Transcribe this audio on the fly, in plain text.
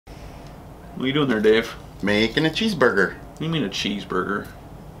What are you doing there, Dave? Making a cheeseburger. What do you mean a cheeseburger?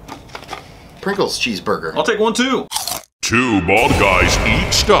 Pringles cheeseburger. I'll take one too. Two bald guys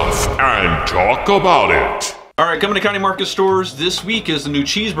eat stuff and talk about it. Alright, coming to County Market stores this week is the new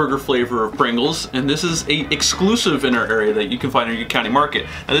cheeseburger flavor of Pringles, and this is a exclusive in our area that you can find in your county market.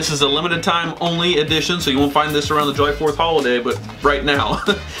 Now this is a limited time only edition, so you won't find this around the July 4th holiday, but right now.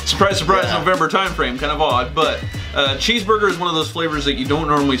 Surprise, surprise, yeah. November time frame, kind of odd, but cheeseburger is one of those flavors that you don't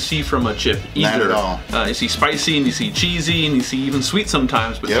normally see from a chip either. Not at all. You see spicy, and you see cheesy, and you see even sweet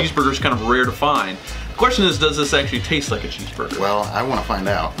sometimes, but cheeseburger is kind of rare to find. The question is, does this actually taste like a cheeseburger? Well, I want to find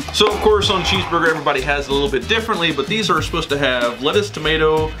out. So, of course, on cheeseburger, everybody has it a little bit differently, but these are supposed to have lettuce,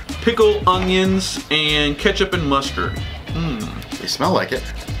 tomato, pickle, onions, and ketchup and mustard. They smell like it.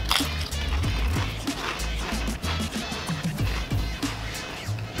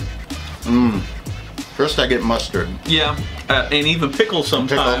 First I get mustard. Yeah, and even pickle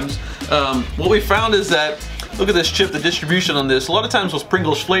sometimes. What we found is that, look at this chip, the distribution on this. A lot of times with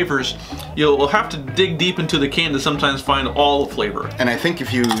Pringles flavors, you'll have to dig deep into the can to sometimes find all the flavor. And I think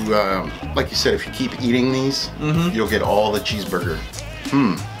if you, like you said, if you keep eating these, you'll get all the cheeseburger.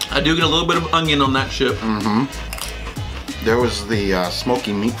 I do get a little bit of onion on that chip. There was the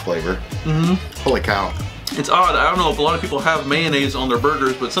smoky meat flavor. Holy cow. It's odd. I don't know if a lot of people have mayonnaise on their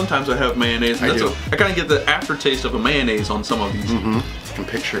burgers, but sometimes I have mayonnaise. And I kind of get the aftertaste of a mayonnaise on some of these. I can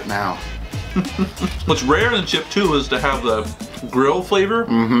picture it now. What's rare in the chip too is to have the grill flavor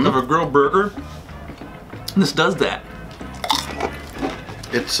of a grilled burger. And this does that.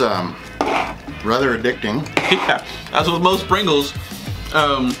 It's rather addicting. Yeah, as with most Pringles,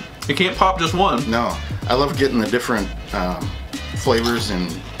 you can't pop just one. No, I love getting the different flavors in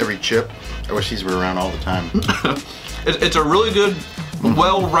every chip. I wish these were around all the time. It's a really good,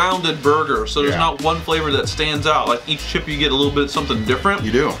 well-rounded burger, so there's not one flavor that stands out. Like each chip you get a little bit something different.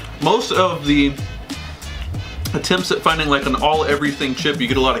 You do. Most of the attempts at finding like an all-everything chip, you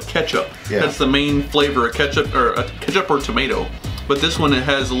get a lot of ketchup. That's the main flavor, ketchup or tomato. But this one, it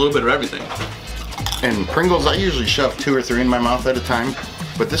has a little bit of everything. And Pringles, I usually shove 2 or 3 in my mouth at a time.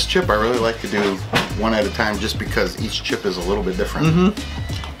 But this chip, I really like to do one at a time just because each chip is a little bit different.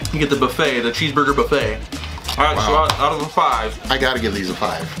 You get the buffet, the cheeseburger buffet. All right, so out of a 5. I gotta give these a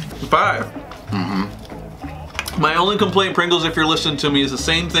 5. 5? My only complaint, Pringles, if you're listening to me, is the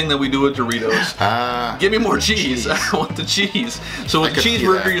same thing that we do with Doritos. Give me more cheese. I want the cheese. So with the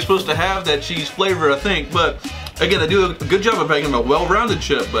cheeseburger, you're supposed to have that cheese flavor, I think. But again, I do a good job of making a well-rounded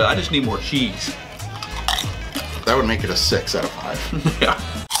chip, but I just need more cheese. That would make it a 6 out of 5. Yeah.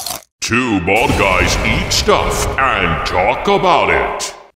 Two bald guys eat stuff and talk about it.